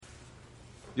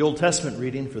The Old Testament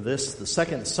reading for this, the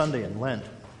second Sunday in Lent,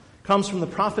 comes from the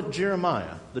prophet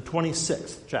Jeremiah, the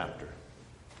 26th chapter.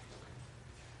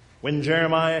 When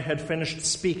Jeremiah had finished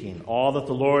speaking all that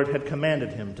the Lord had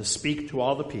commanded him to speak to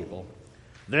all the people,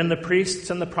 then the priests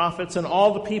and the prophets and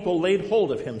all the people laid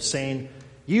hold of him, saying,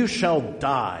 "You shall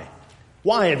die.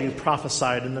 Why have you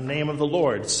prophesied in the name of the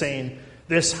Lord, saying,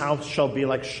 'This house shall be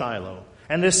like Shiloh,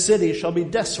 and this city shall be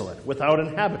desolate, without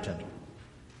inhabitant'?"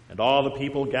 And all the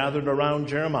people gathered around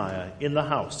Jeremiah in the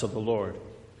house of the Lord.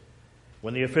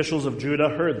 When the officials of Judah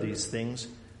heard these things,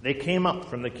 they came up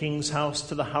from the king's house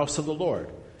to the house of the Lord,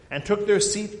 and took their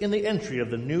seat in the entry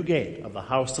of the new gate of the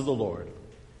house of the Lord.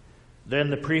 Then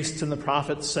the priests and the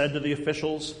prophets said to the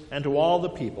officials and to all the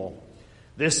people,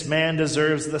 "This man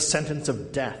deserves the sentence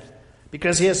of death,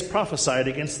 because he has prophesied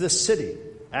against this city,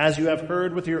 as you have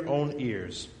heard with your own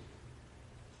ears."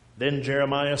 Then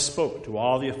Jeremiah spoke to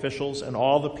all the officials and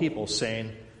all the people,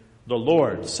 saying, "The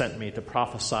Lord sent me to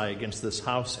prophesy against this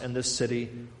house and this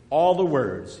city all the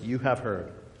words you have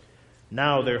heard.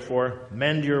 Now, therefore,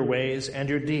 mend your ways and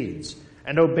your deeds,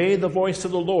 and obey the voice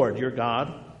of the Lord your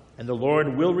God, and the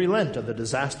Lord will relent of the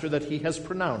disaster that he has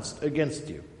pronounced against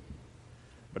you.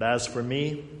 But as for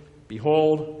me,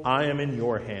 behold, I am in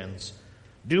your hands.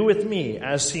 Do with me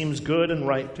as seems good and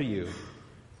right to you.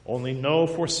 Only know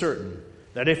for certain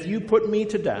that if you put me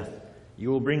to death,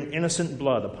 you will bring innocent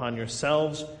blood upon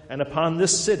yourselves and upon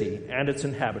this city and its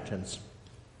inhabitants.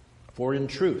 For in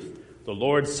truth, the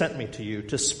Lord sent me to you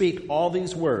to speak all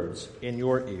these words in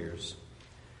your ears."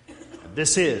 And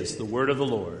this is the word of the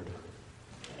Lord.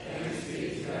 Thanks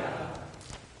be to God.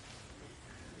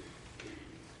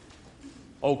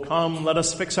 O come, let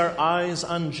us fix our eyes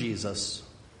on Jesus,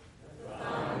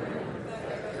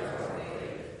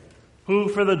 who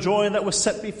for the joy that was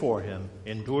set before him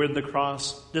endured the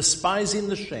cross, despising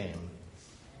the shame,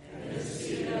 and is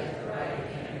seated at the right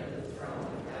hand of the throne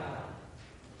of God.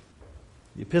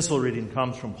 The epistle reading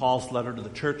comes from Paul's letter to the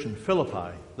church in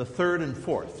Philippi, the 3rd and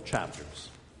 4th chapters.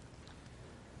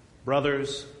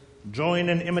 "Brothers, join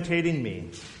in imitating me,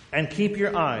 and keep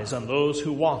your eyes on those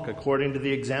who walk according to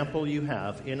the example you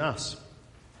have in us.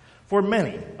 For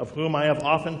many, of whom I have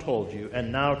often told you,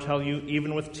 and now tell you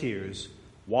even with tears,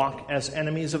 walk as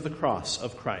enemies of the cross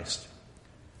of Christ.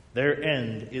 Their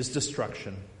end is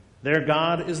destruction. Their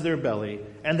God is their belly,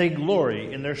 and they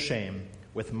glory in their shame,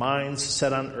 with minds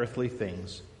set on earthly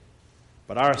things.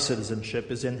 But our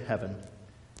citizenship is in heaven,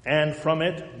 and from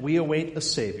it we await a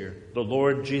Savior, the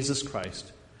Lord Jesus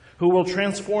Christ, who will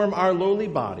transform our lowly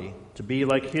body to be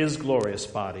like his glorious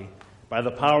body, by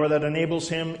the power that enables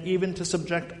him even to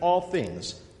subject all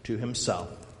things to himself.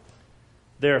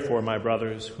 Therefore, my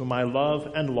brothers, whom I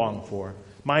love and long for,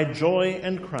 my joy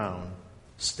and crown,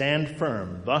 stand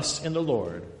firm thus in the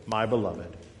Lord, my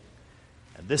beloved."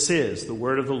 And this is the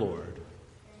word of the Lord.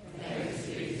 Thanks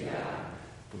be to God.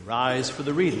 We rise for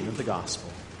the reading of the gospel.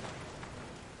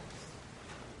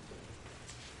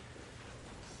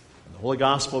 And the Holy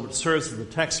Gospel, which serves as the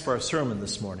text for our sermon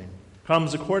this morning,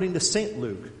 comes according to St.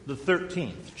 Luke, the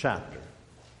 13th chapter.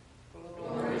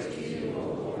 Glory to you, O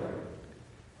Lord.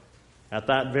 At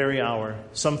that very hour,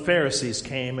 some Pharisees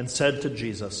came and said to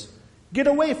Jesus, "Get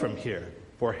away from here,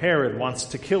 for Herod wants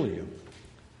to kill you."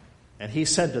 And he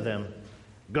said to them,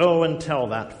 "Go and tell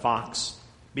that fox,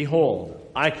 'Behold,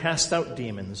 I cast out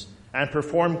demons and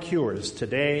perform cures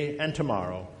today and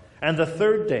tomorrow, and the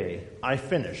third day I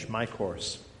finish my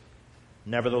course.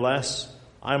 Nevertheless,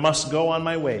 I must go on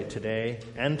my way today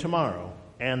and tomorrow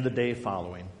and the day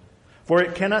following. For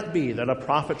it cannot be that a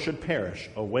prophet should perish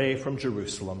away from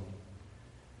Jerusalem.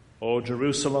 O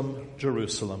Jerusalem,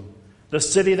 Jerusalem, the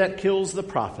city that kills the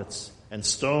prophets and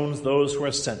stones those who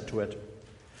are sent to it.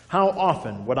 How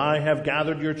often would I have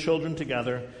gathered your children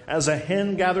together as a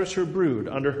hen gathers her brood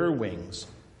under her wings,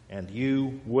 and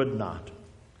you would not.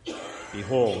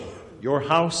 Behold, your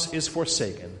house is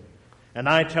forsaken, and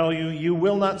I tell you, you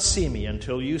will not see me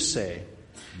until you say,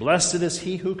 Blessed is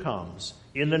he who comes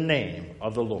in the name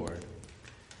of the Lord.'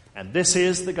 And this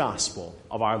is the gospel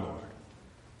of our Lord."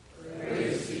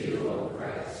 Praise to you, O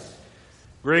Christ.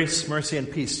 Grace, mercy,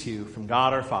 and peace to you from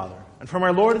God our Father, and from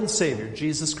our Lord and Savior,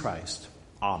 Jesus Christ.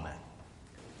 Amen.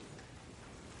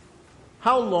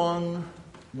 How long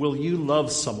will you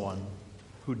love someone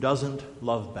who doesn't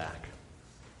love back?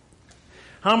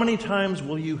 How many times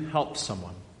will you help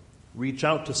someone, reach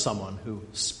out to someone who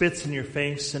spits in your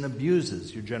face and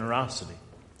abuses your generosity?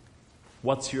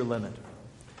 What's your limit?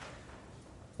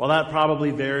 Well, that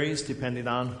probably varies depending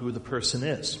on who the person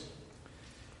is.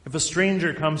 If a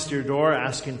stranger comes to your door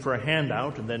asking for a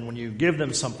handout, and then when you give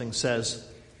them something says,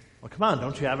 "Well, come on,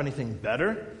 don't you have anything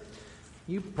better?"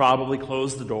 You probably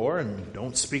close the door and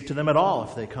don't speak to them at all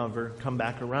if they come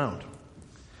back around.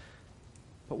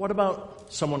 But what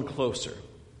about someone closer?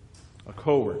 A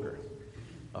coworker,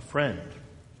 a friend,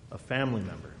 a family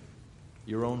member,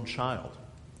 your own child?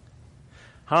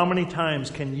 How many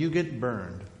times can you get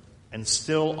burned and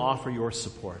still offer your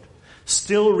support,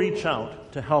 still reach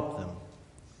out to help them,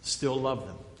 still love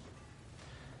them?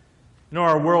 You know,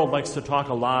 our world likes to talk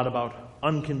a lot about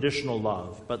unconditional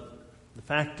love, but the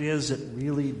fact is it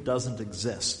really doesn't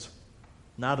exist.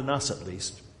 Not in us, at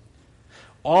least.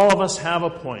 All of us have a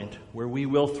point where we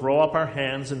will throw up our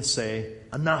hands and say,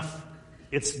 enough.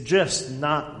 It's just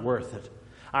not worth it.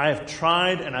 I have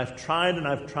tried and I've tried and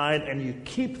I've tried, and you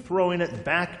keep throwing it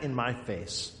back in my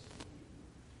face.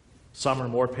 Some are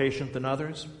more patient than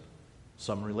others.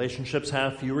 Some relationships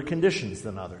have fewer conditions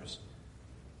than others.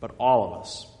 But all of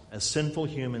us, as sinful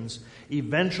humans,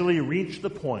 eventually reach the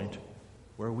point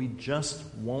where we just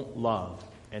won't love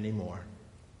anymore.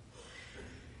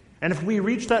 And if we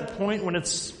reach that point when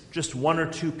it's just one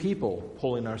or two people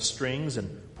pulling our strings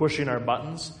and pushing our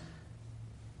buttons,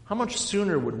 how much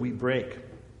sooner would we break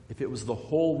if it was the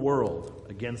whole world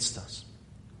against us?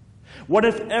 What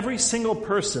if every single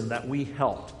person that we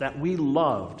helped, that we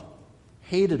loved,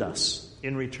 hated us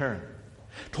in return?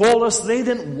 Told us they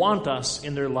didn't want us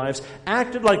in their lives,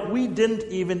 acted like we didn't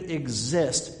even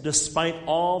exist despite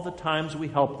all the times we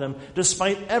helped them,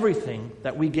 despite everything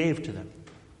that we gave to them?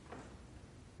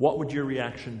 What would your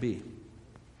reaction be?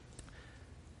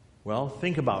 Well,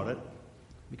 think about it,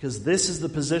 because this is the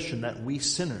position that we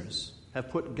sinners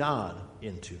have put God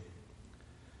into.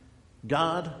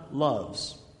 God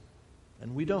loves,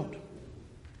 and we don't.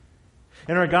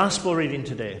 In our gospel reading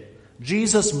today,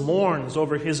 Jesus mourns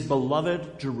over his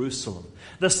beloved Jerusalem,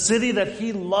 the city that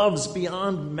he loves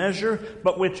beyond measure,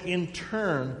 but which in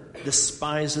turn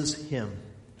despises him.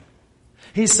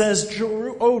 He says,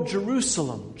 "Oh,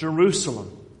 Jerusalem,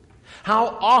 Jerusalem, how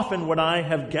often would I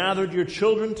have gathered your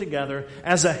children together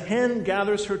as a hen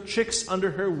gathers her chicks under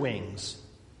her wings,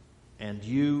 and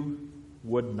you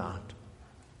would not."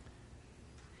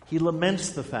 He laments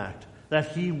the fact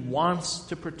that he wants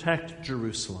to protect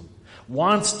Jerusalem,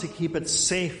 wants to keep it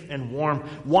safe and warm,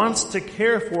 wants to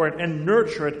care for it and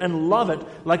nurture it and love it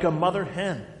like a mother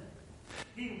hen.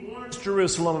 He warns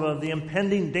Jerusalem of the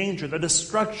impending danger, the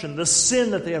destruction, the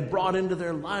sin that they have brought into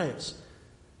their lives.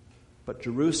 But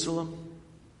Jerusalem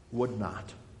would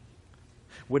not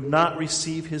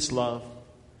receive his love,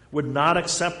 would not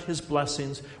accept his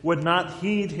blessings, would not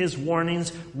heed his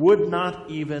warnings, would not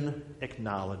even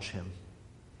acknowledge him.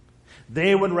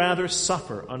 They would rather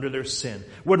suffer under their sin,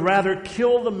 would rather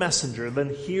kill the messenger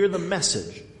than hear the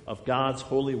message of God's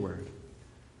holy word.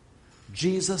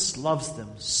 Jesus loves them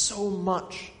so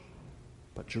much,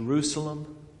 but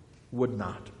Jerusalem would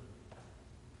not.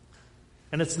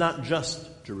 And it's not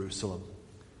just Jerusalem.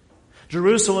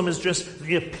 Jerusalem is just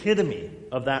the epitome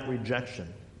of that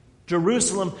rejection.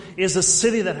 Jerusalem is a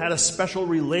city that had a special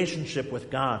relationship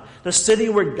with God, the city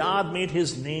where God made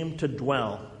his name to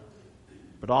dwell,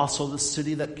 but also the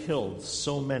city that killed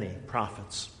so many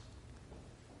prophets.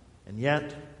 And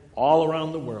yet, all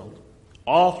around the world,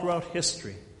 all throughout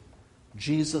history,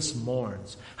 Jesus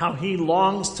mourns how he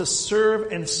longs to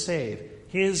serve and save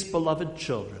his beloved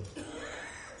children,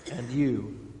 and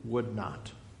you would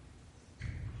not.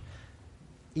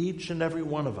 Each and every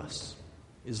one of us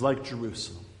is like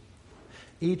Jerusalem.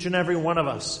 Each and every one of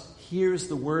us hears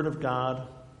the word of God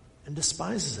and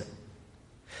despises it.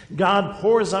 God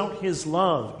pours out his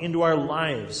love into our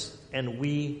lives, and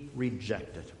we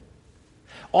reject it.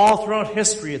 All throughout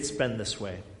history, it's been this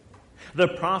way. The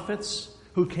prophets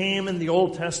who came in the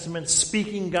Old Testament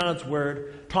speaking God's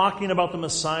word, talking about the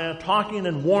Messiah, talking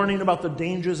and warning about the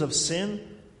dangers of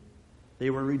sin, they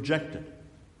were rejected.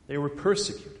 They were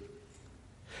persecuted.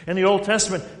 In the Old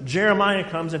Testament, Jeremiah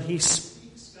comes and he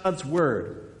speaks God's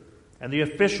word. And the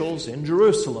officials in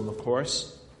Jerusalem, of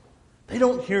course, they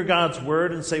don't hear God's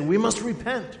word and say, we must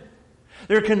repent.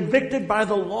 They're convicted by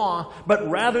the law, but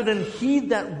rather than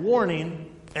heed that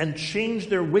warning and change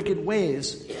their wicked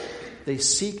ways, they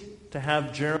seek to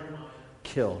have Jeremiah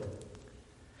killed.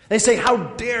 They say, how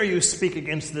dare you speak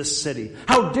against this city?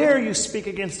 How dare you speak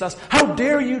against us? How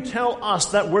dare you tell us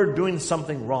that we're doing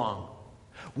something wrong?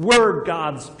 We're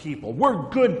God's people. We're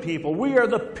good people. We are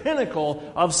the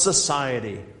pinnacle of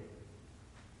society.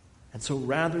 And so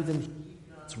rather than heed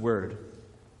God's word,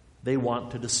 they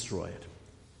want to destroy it.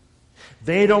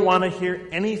 They don't want to hear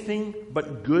anything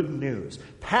but good news,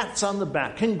 pats on the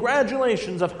back,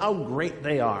 congratulations of how great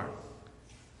they are.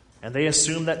 And they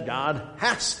assume that God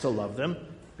has to love them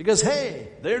because, hey,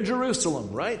 they're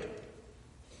Jerusalem, right?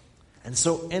 And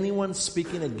so anyone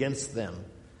speaking against them,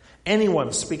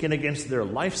 anyone speaking against their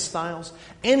lifestyles,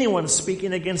 anyone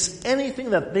speaking against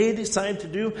anything that they decide to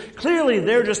do, clearly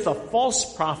they're just a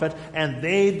false prophet and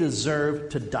they deserve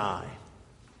to die.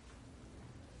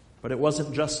 But it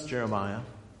wasn't just Jeremiah,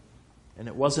 and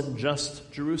it wasn't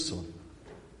just Jerusalem.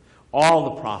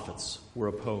 All the prophets were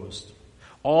opposed.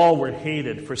 All were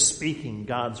hated for speaking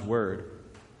God's word.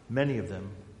 Many of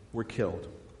them were killed.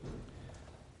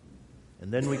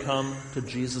 And then we come to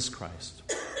Jesus Christ.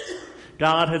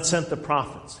 God had sent the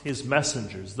prophets, his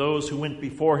messengers, those who went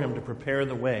before him to prepare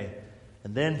the way.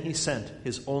 And then he sent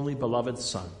his only beloved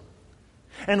Son.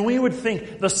 And we would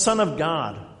think the Son of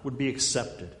God would be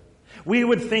accepted. We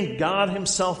would think God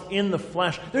himself in the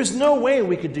flesh. There's no way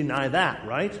we could deny that,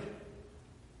 right?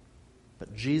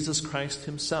 But Jesus Christ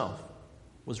himself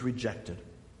was rejected.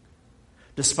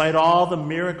 Despite all the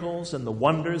miracles and the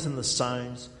wonders and the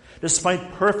signs,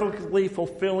 despite perfectly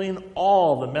fulfilling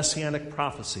all the messianic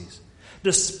prophecies,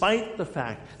 despite the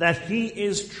fact that he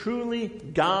is truly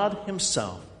God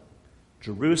himself,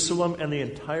 Jerusalem and the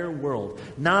entire world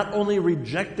not only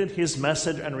rejected his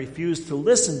message and refused to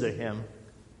listen to him,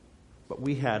 but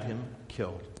we had him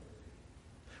killed.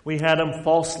 We had him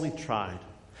falsely tried.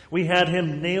 We had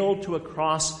him nailed to a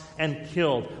cross and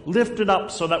killed, lifted up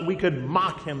so that we could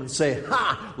mock him and say,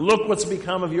 "Ha! Look what's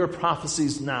become of your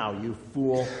prophecies now, you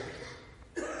fool."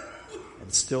 And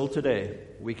still today,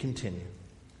 we continue.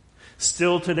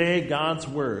 Still today, God's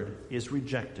word is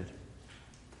rejected.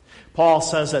 Paul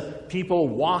says that people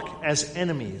walk as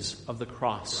enemies of the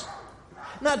cross.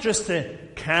 Not just a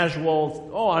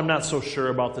casual, I'm not so sure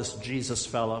about this Jesus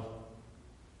fellow,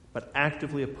 but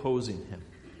actively opposing him,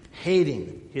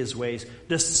 hating his ways,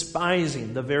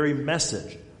 despising the very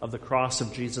message of the cross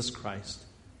of Jesus Christ.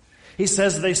 He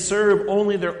says they serve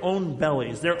only their own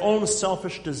bellies, their own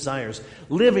selfish desires,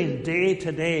 living day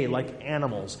to day like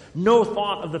animals. No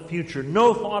thought of the future,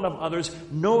 no thought of others,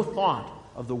 no thought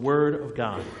of the Word of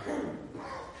God.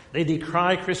 They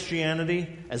decry Christianity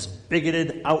as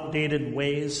bigoted, outdated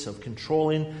ways of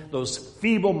controlling those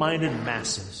feeble-minded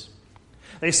masses.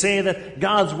 They say that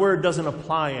God's Word doesn't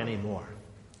apply anymore.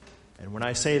 And when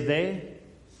I say they,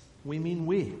 we mean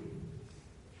we.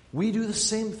 We do the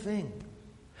same thing.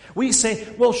 We say,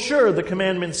 well, sure, the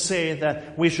commandments say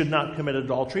that we should not commit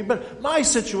adultery, but my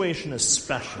situation is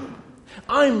special.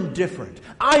 I'm different.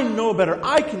 I know better.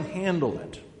 I can handle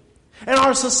it. And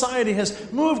our society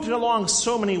has moved along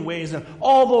so many ways, and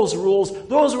all those rules,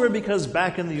 those were because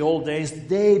back in the old days,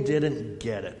 they didn't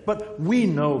get it. But we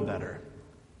know better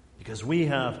because we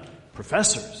have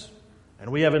professors,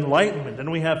 and we have enlightenment,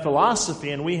 and we have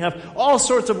philosophy, and we have all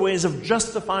sorts of ways of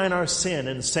justifying our sin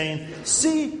and saying,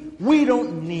 see, we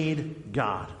don't need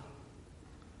God.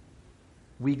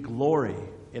 We glory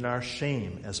in our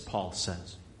shame, as Paul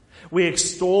says. We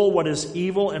extol what is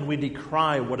evil, and we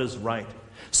decry what is right.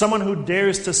 Someone who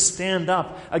dares to stand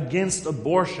up against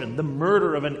abortion, the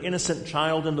murder of an innocent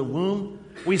child in the womb,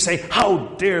 we say, how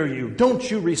dare you? Don't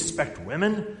you respect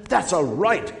women? That's a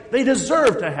right. They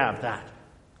deserve to have that.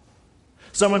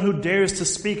 Someone who dares to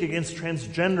speak against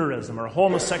transgenderism or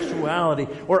homosexuality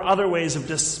or other ways of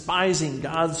despising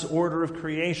God's order of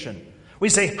creation, we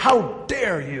say, how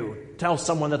dare you tell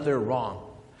someone that they're wrong?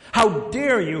 How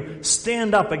dare you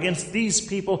stand up against these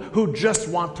people who just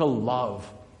want to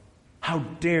love? How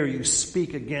dare you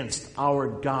speak against our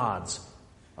gods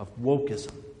of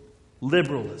wokeism,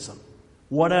 liberalism,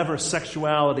 whatever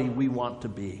sexuality we want to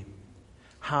be?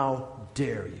 How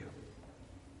dare you?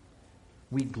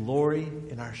 We glory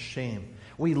in our shame.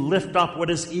 We lift up what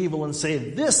is evil and say,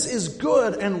 this is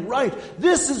good and right.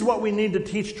 This is what we need to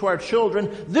teach to our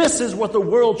children. This is what the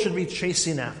world should be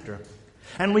chasing after.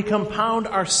 And we compound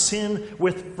our sin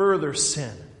with further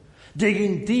sin,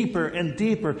 digging deeper and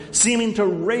deeper, seeming to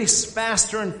race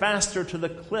faster and faster to the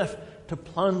cliff to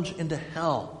plunge into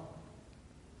hell.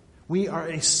 We are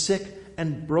a sick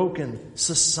and broken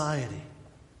society.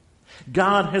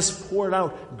 God has poured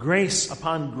out grace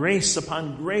upon grace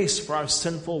upon grace for our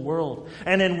sinful world.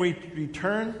 And in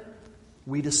return,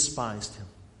 we despised him.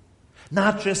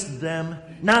 Not just them,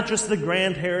 not just the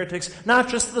grand heretics, not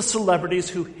just the celebrities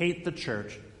who hate the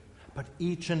church, but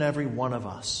each and every one of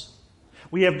us.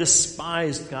 We have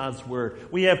despised God's word.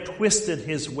 We have twisted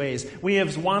his ways. We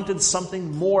have wanted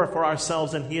something more for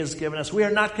ourselves than he has given us. We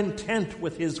are not content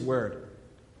with his word.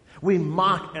 We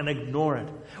mock and ignore it.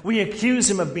 We accuse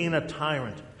him of being a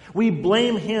tyrant. We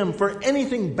blame him for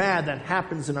anything bad that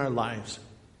happens in our lives.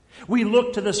 We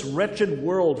look to this wretched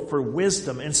world for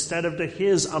wisdom instead of to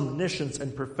his omniscience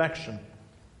and perfection.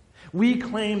 We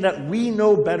claim that we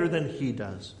know better than he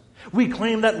does. We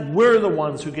claim that we're the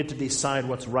ones who get to decide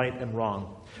what's right and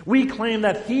wrong. We claim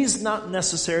that he's not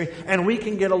necessary and we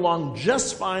can get along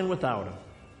just fine without him.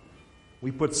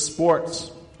 We put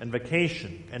sports and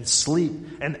vacation and sleep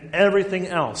and everything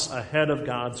else ahead of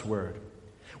God's word.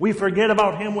 We forget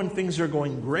about him when things are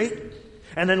going great,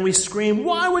 and then we scream,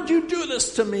 "Why would you do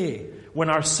this to me?" when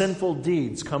our sinful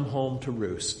deeds come home to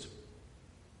roost.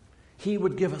 He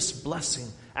would give us blessing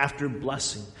after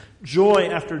blessing, joy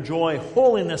after joy,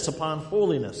 holiness upon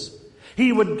holiness.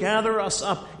 He would gather us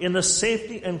up in the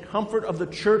safety and comfort of the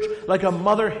church like a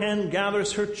mother hen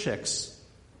gathers her chicks.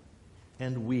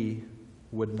 And we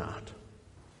would not.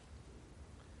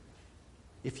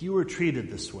 If you were treated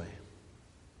this way,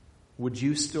 would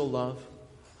you still love?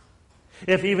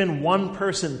 If even one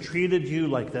person treated you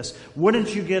like this,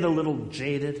 wouldn't you get a little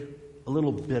jaded, a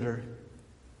little bitter?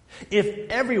 If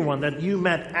everyone that you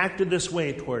met acted this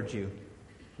way towards you,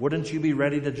 wouldn't you be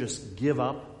ready to just give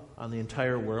up on the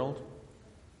entire world?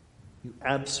 You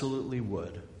absolutely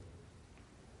would.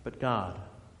 But God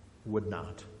would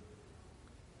not.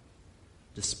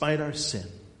 Despite our sin,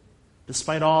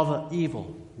 despite all the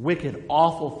evil, wicked,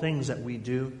 awful things that we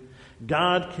do,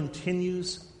 God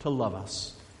continues to love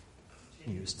us,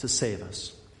 continues to save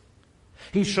us.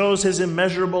 He shows his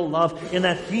immeasurable love in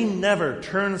that he never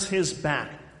turns his back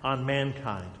on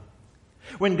mankind.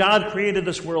 When God created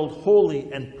this world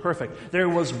holy and perfect, there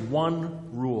was one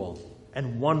rule,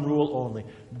 and one rule only.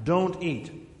 Don't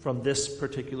eat from this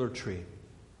particular tree.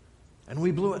 And we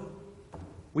blew it.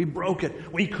 We broke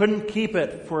it. We couldn't keep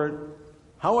it for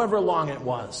however long it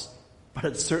was, but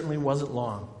it certainly wasn't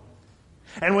long.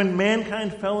 And when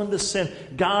mankind fell into sin,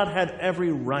 God had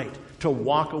every right to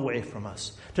walk away from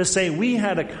us, to say, we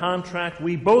had a contract,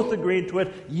 we both agreed to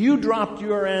it, you dropped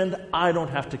your end, I don't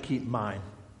have to keep mine.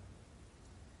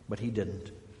 But he didn't.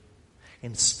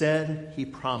 Instead, he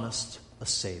promised a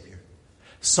Savior,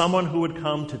 someone who would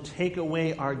come to take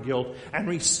away our guilt and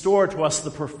restore to us the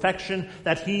perfection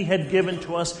that he had given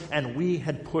to us and we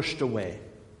had pushed away.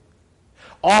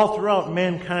 All throughout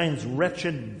mankind's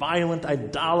wretched, violent,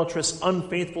 idolatrous,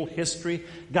 unfaithful history,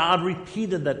 God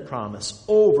repeated that promise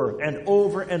over and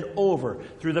over and over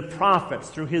through the prophets,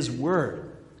 through his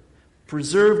word.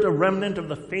 Preserved a remnant of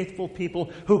the faithful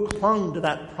people who clung to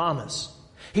that promise.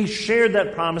 He shared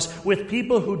that promise with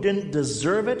people who didn't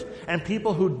deserve it and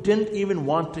people who didn't even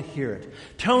want to hear it,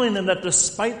 telling them that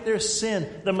despite their sin,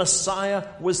 the Messiah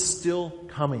was still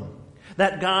coming,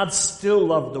 that God still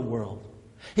loved the world.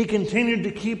 He continued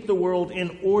to keep the world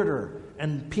in order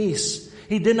and peace.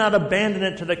 He did not abandon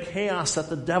it to the chaos that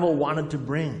the devil wanted to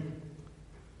bring.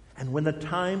 And when the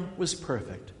time was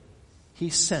perfect, he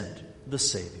sent the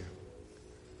Savior.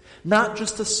 Not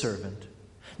just a servant,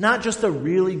 not just a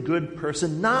really good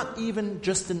person, not even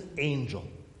just an angel,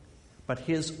 but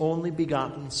his only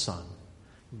begotten Son,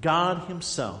 God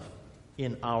himself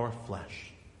in our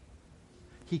flesh.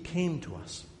 He came to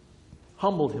us,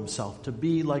 humbled himself to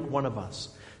be like one of us,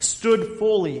 stood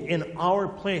fully in our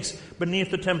place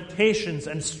beneath the temptations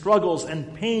and struggles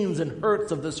and pains and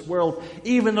hurts of this world,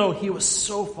 even though he was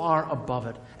so far above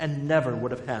it and never would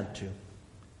have had to.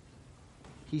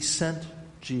 He sent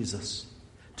Jesus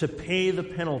to pay the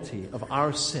penalty of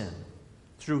our sin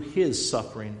through his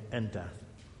suffering and death.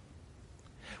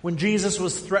 When Jesus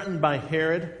was threatened by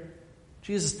Herod,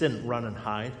 Jesus didn't run and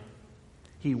hide.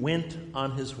 He went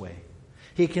on his way.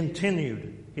 He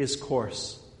continued his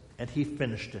course, and he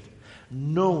finished it,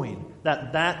 knowing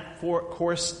that that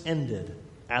course ended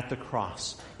at the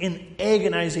cross in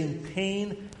agonizing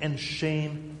pain and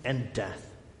shame and death.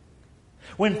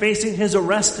 When facing his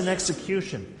arrest and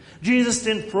execution, Jesus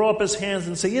didn't throw up his hands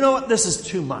and say, you know what, this is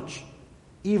too much,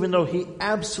 even though he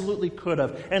absolutely could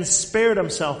have and spared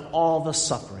himself all the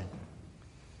suffering.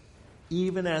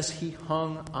 Even as he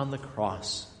hung on the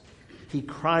cross, he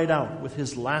cried out with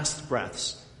his last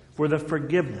breaths for the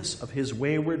forgiveness of his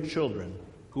wayward children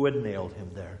who had nailed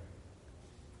him there.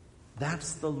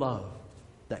 That's the love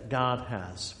that God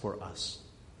has for us.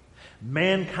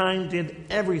 Mankind did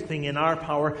everything in our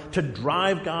power to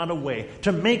drive God away,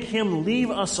 to make him leave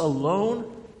us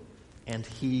alone, and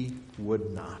he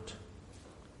would not.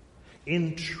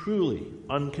 In truly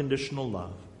unconditional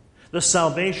love, the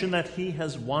salvation that he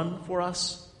has won for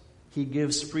us, he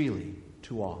gives freely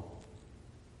to all.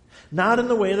 Not in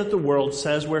the way that the world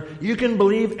says, where you can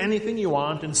believe anything you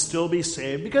want and still be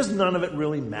saved, because none of it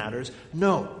really matters.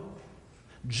 No.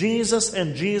 Jesus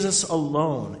and Jesus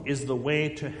alone is the way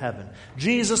to heaven.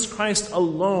 Jesus Christ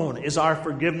alone is our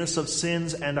forgiveness of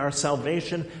sins and our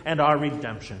salvation and our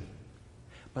redemption.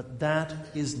 But that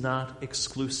is not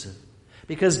exclusive,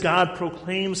 because God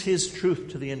proclaims his truth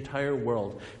to the entire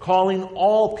world, calling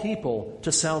all people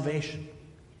to salvation.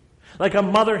 Like a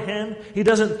mother hen, he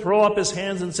doesn't throw up his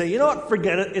hands and say, you know what,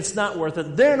 forget it, it's not worth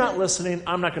it, they're not listening,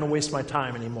 I'm not going to waste my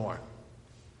time anymore.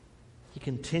 He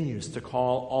continues to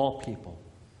call all people,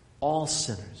 all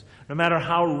sinners, no matter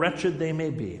how wretched they may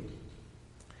be.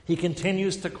 He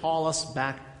continues to call us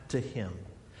back to him,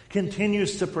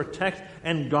 continues to protect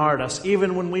and guard us,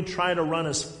 even when we try to run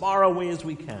as far away as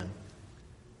we can.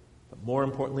 But more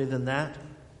importantly than that,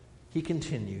 he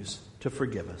continues to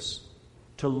forgive us,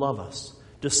 to love us,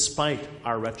 despite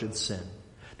our wretched sin,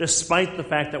 despite the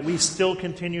fact that we still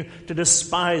continue to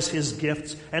despise his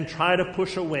gifts and try to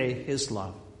push away his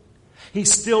love. He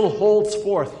still holds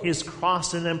forth his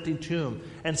cross and empty tomb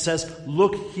and says,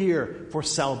 look here for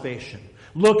salvation.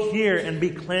 Look here and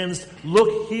be cleansed.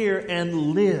 Look here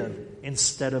and live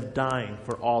instead of dying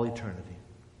for all eternity.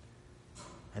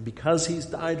 And because he's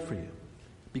died for you,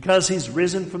 because he's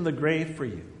risen from the grave for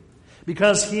you,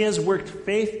 because he has worked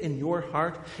faith in your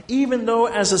heart, even though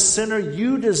as a sinner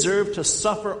you deserve to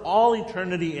suffer all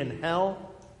eternity in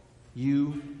hell,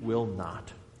 you will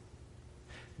not.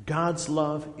 God's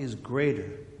love is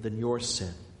greater than your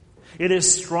sin. It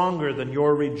is stronger than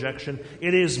your rejection.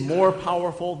 It is more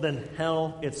powerful than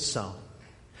hell itself.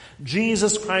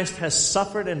 Jesus Christ has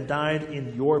suffered and died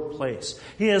in your place.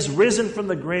 He has risen from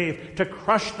the grave to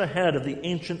crush the head of the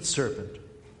ancient serpent.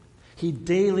 He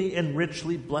daily and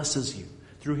richly blesses you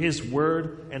through his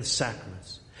word and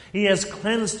sacraments. He has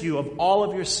cleansed you of all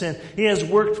of your sin. He has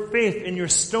worked faith in your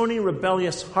stony,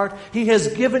 rebellious heart. He has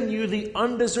given you the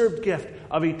undeserved gift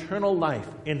of eternal life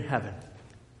in heaven.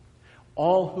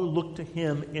 All who look to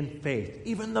him in faith,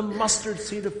 even the mustard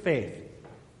seed of faith,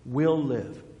 will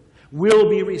live, will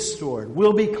be restored,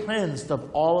 will be cleansed of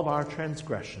all of our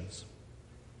transgressions.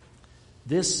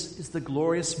 This is the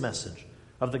glorious message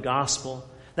of the gospel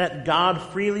that God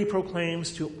freely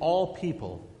proclaims to all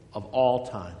people of all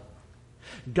time.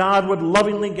 God would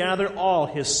lovingly gather all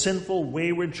his sinful,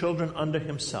 wayward children unto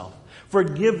himself,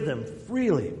 forgive them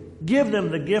freely, give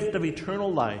them the gift of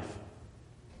eternal life,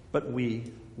 but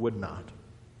we would not.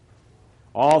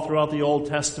 All throughout the Old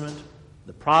Testament,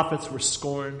 the prophets were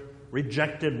scorned,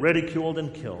 rejected, ridiculed,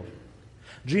 and killed.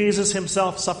 Jesus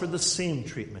himself suffered the same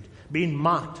treatment, being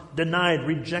mocked, denied,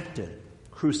 rejected,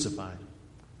 crucified.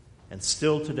 And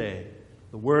still today,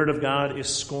 the Word of God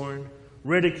is scorned,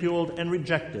 ridiculed, and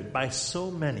rejected by so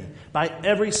many, by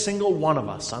every single one of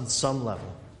us on some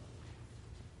level.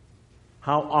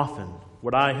 How often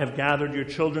would I have gathered your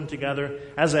children together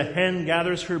as a hen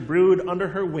gathers her brood under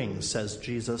her wings, says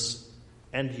Jesus,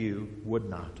 and you would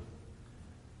not.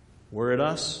 Were it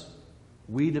us,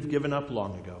 we'd have given up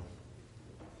long ago.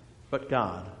 But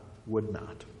God would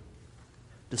not.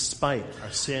 Despite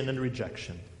our sin and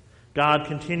rejection, God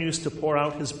continues to pour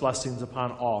out his blessings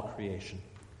upon all creation.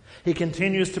 He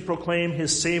continues to proclaim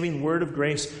his saving word of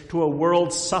grace to a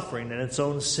world suffering in its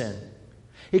own sin.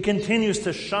 He continues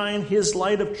to shine his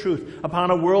light of truth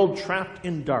upon a world trapped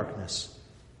in darkness,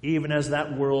 even as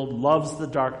that world loves the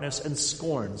darkness and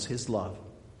scorns his love.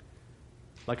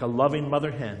 Like a loving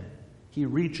mother hen, he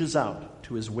reaches out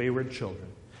to his wayward children,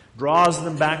 draws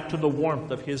them back to the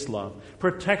warmth of his love,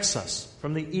 protects us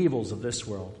from the evils of this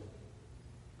world.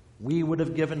 We would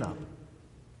have given up,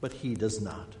 but he does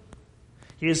not.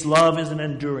 His love is an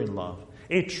enduring love,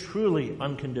 a truly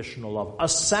unconditional love, a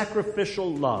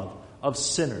sacrificial love of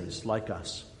sinners like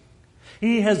us.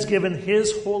 He has given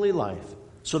his holy life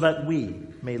so that we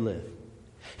may live.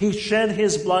 He shed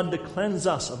his blood to cleanse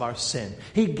us of our sin.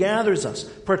 He gathers us,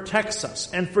 protects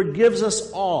us, and forgives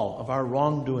us all of our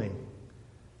wrongdoing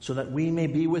so that we may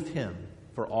be with him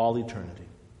for all eternity.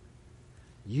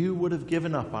 You would have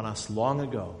given up on us long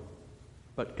ago,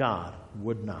 but God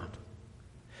would not.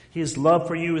 His love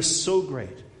for you is so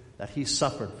great that he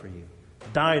suffered for you,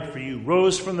 died for you,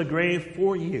 rose from the grave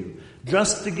for you,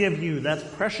 just to give you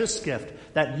that precious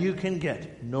gift that you can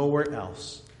get nowhere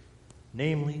else.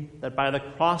 Namely, that by the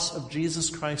cross of Jesus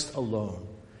Christ alone,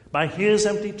 by his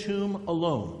empty tomb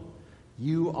alone,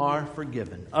 you are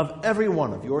forgiven of every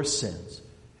one of your sins,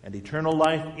 and eternal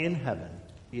life in heaven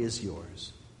is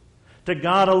yours. To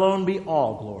God alone be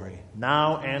all glory,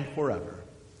 now and forever.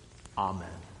 Amen.